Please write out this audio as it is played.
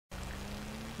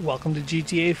Welcome to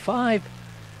GTA 5.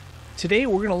 Today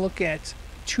we're going to look at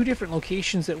two different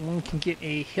locations that one can get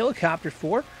a helicopter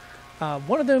for.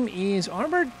 One of them is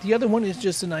armored, the other one is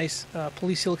just a nice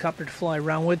police helicopter to fly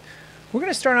around with. We're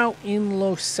going to start out in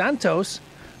Los Santos,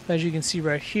 as you can see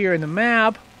right here in the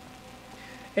map.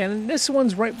 And this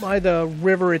one's right by the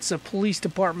river. It's a police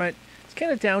department. It's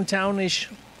kind of downtown-ish,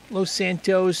 Los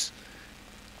Santos.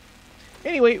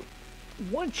 Anyway,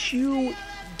 once you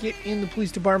get in the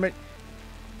police department,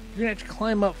 you're going to have to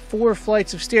climb up 4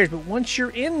 flights of stairs. But once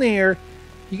you're in there,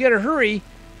 you got to hurry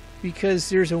because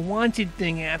there's a wanted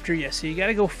thing after you. So you got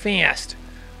to go fast.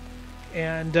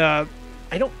 And I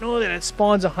don't know that it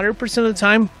spawns 100% of the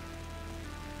time,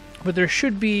 but there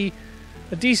should be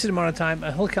a decent amount of time.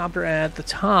 A helicopter at the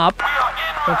top.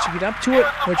 Once you get up to it,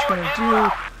 what you're going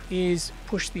to do is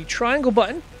push the triangle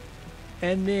button.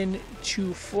 And then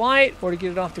to fly it or to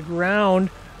get it off the ground,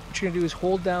 what you're going to do is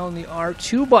hold down the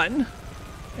R2 button.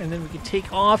 And then we can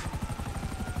take off.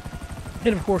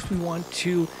 And of course we want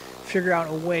to figure out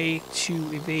a way to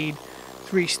evade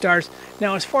 3 stars.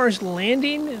 Now as far as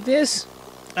landing this,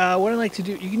 what I like to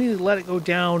do, you can either let it go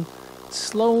down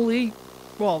slowly.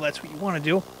 Well, that's what you want to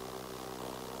do.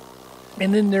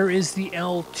 And then there is the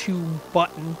L2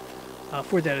 button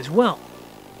for that as well.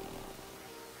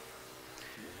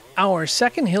 Our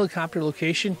second helicopter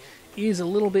location is a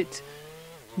little bit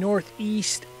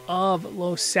northeast of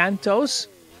Los Santos,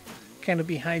 kind of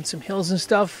behind some hills and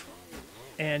stuff,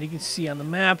 and you can see on the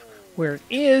map where it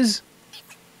is.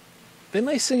 The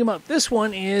nice thing about this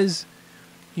one is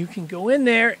you can go in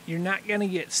there, you're not going to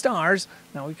get stars.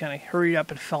 Now we kind of hurried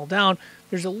up and fell down.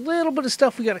 There's a little bit of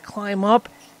stuff we got to climb up,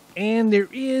 and there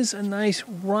is a nice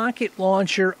rocket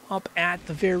launcher up at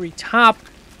the very top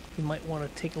you might want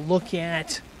to take a look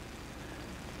at.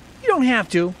 You don't have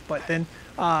to, but then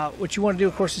what you want to do,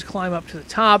 of course, is climb up to the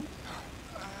top.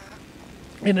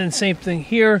 And then same thing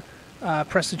here.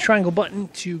 Press the triangle button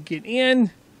to get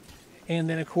in. And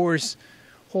then, of course,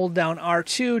 hold down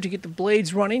R2 to get the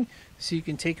blades running so you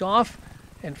can take off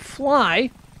and fly.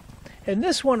 And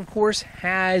this one, of course,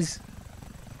 has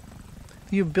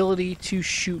the ability to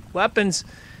shoot weapons.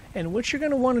 And what you're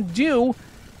going to want to do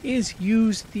is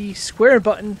use the square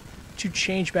button to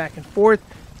change back and forth.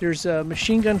 There's a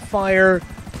machine gun fire.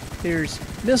 There's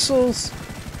missiles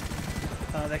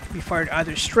that can be fired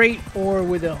either straight or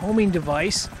with a homing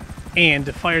device. And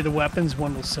to fire the weapons,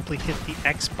 one will simply hit the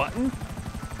X button.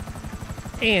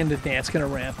 And that's going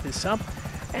to wrap this up.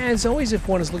 As always, if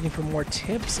one is looking for more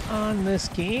tips on this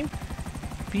game,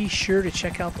 be sure to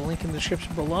check out the link in the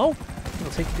description below.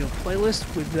 It'll take you to a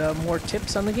playlist with more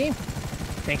tips on the game.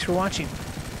 Thanks for watching.